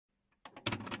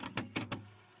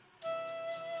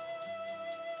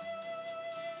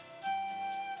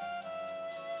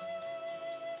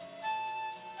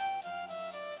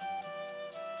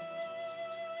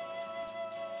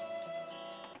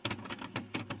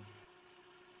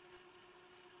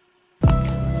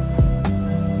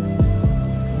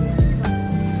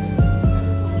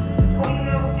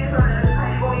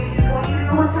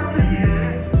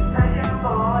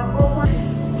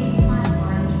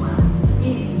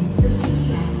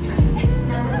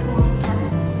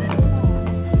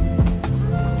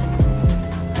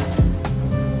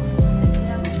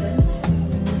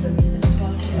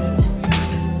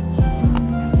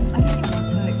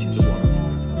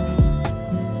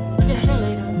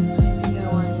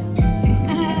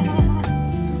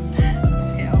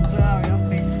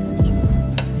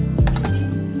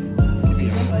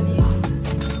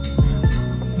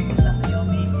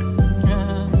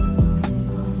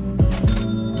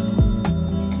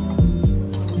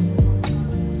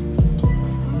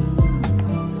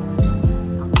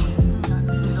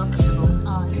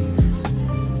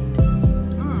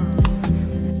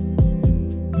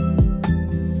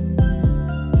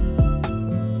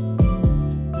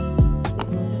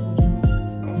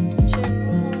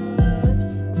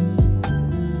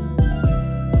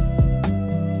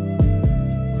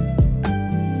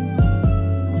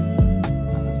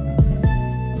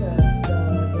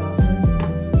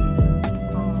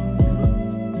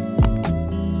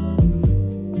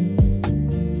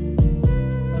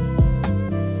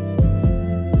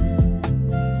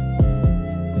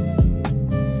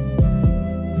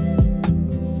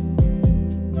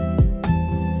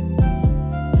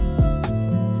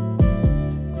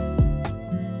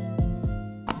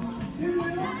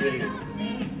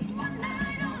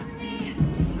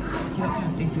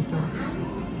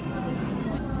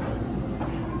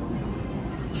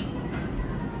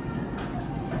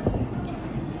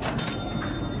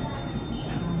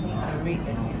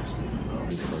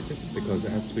it because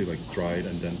it has to be like dried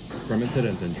and then fermented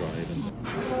and then dried.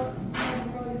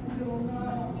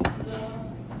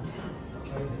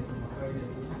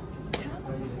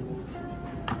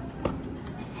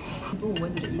 People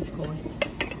went to the East Coast.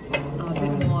 A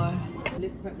bit more.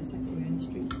 Live right beside Korean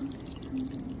street.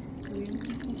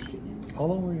 How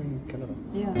long were you in Canada?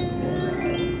 Yeah.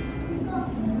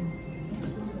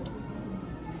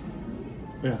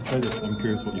 Yeah, try this. I'm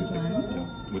curious what you think. one?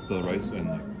 Yeah, with the rice and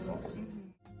like the sauce.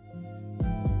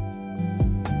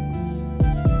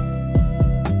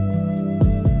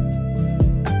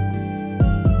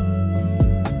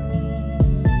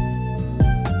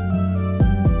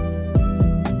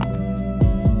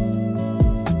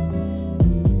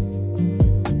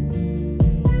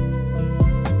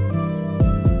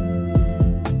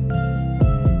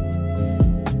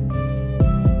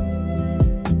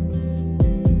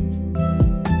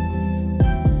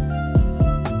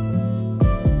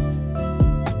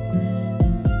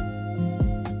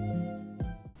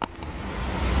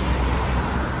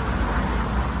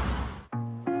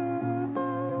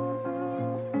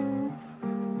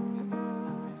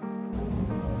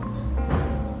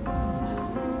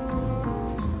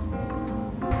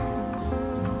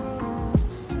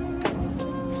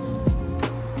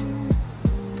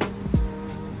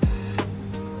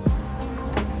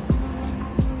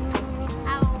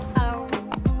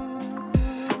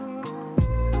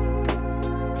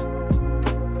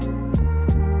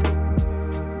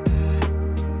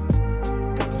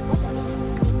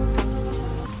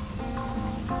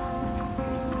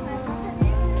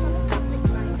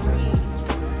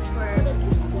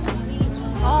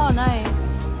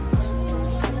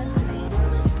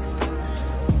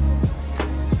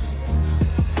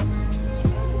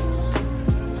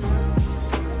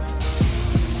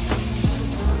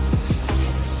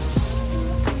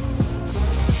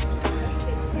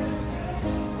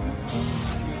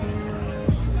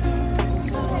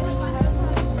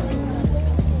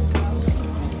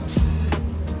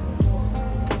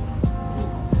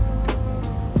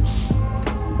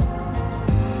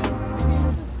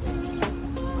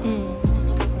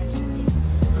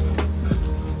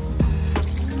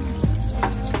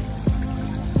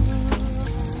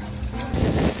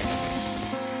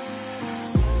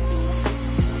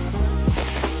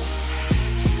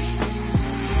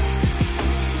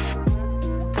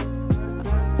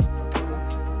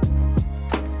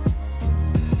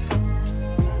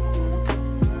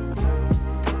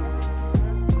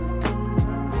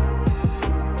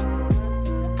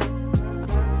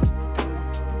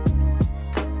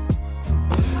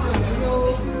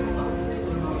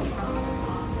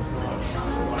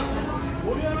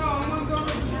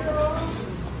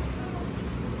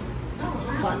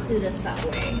 To the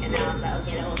subway, and I was like,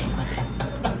 okay, that was fun.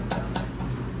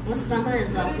 What's something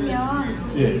as well? So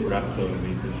yeah, it's wrapped the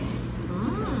main dish.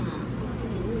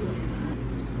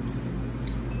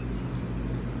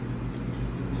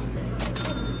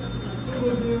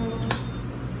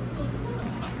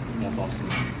 That's awesome.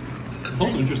 It's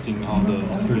also interesting how the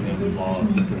Australian law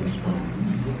differs from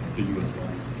the US law.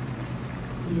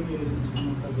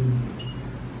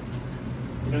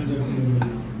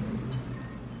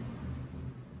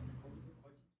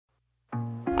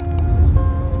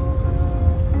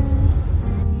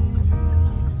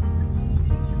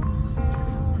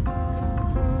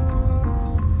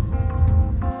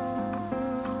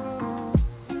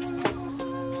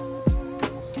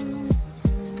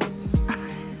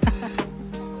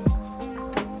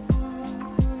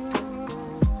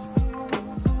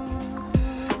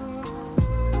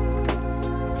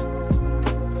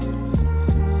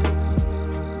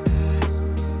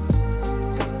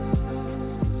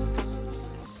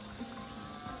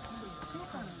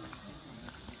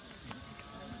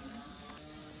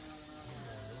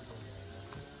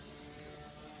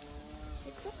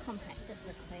 It's so compacted,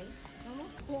 the clay.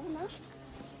 Almost full enough.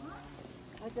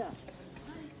 맞아.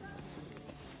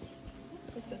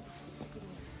 됐어.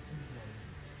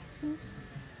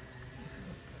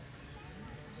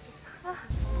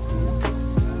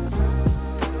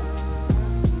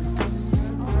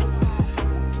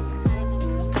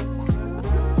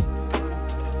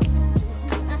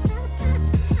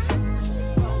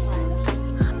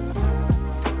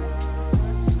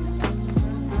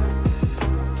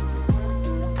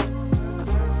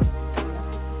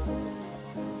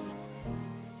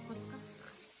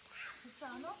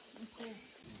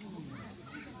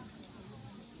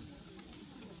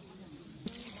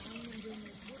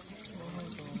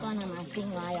 Gonna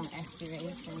masking lie on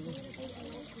aspiration.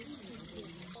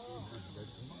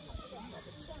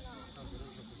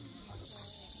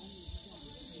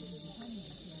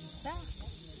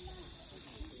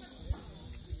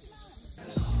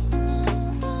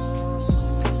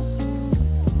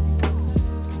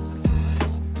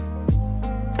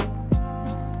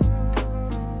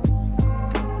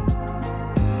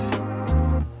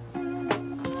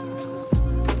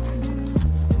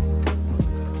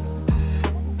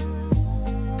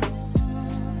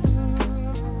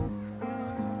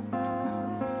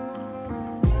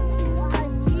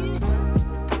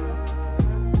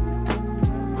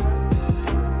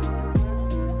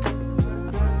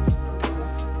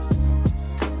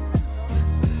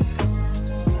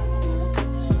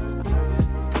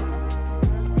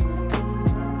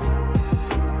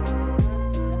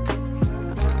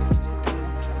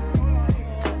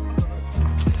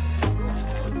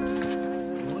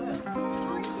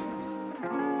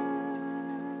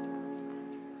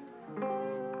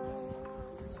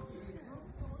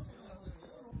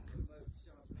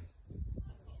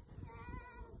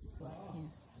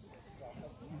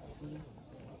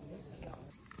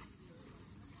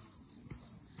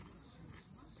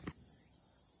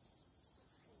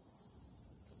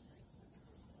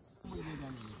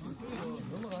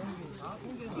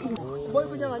 뭘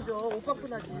그냥 앉아. 옷 받고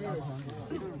나지.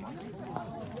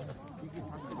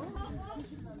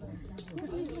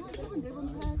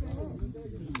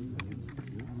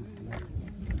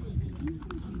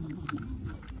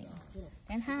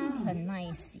 And have a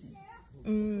nice seat.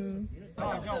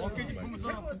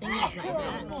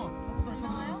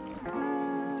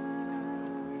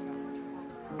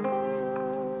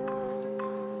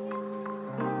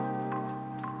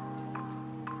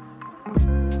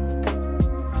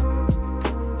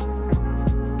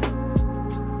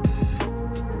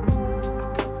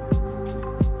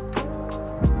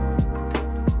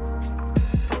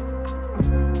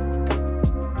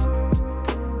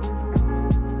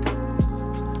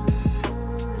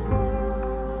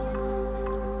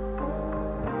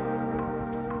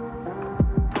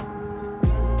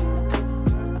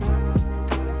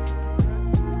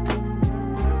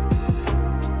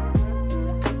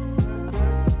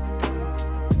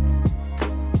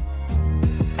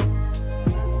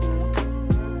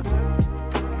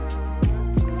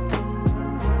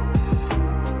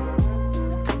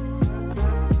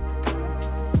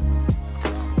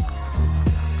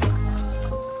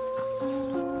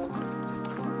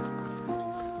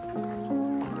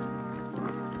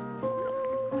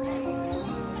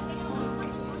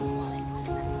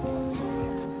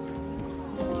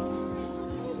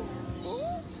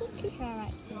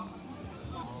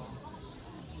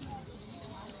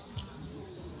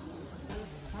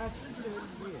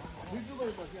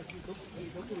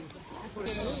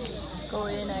 Go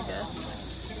in, I guess.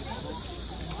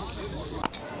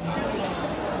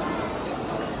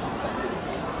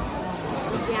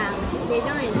 Yeah,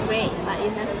 Daejeon is great, but you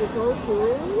have to go to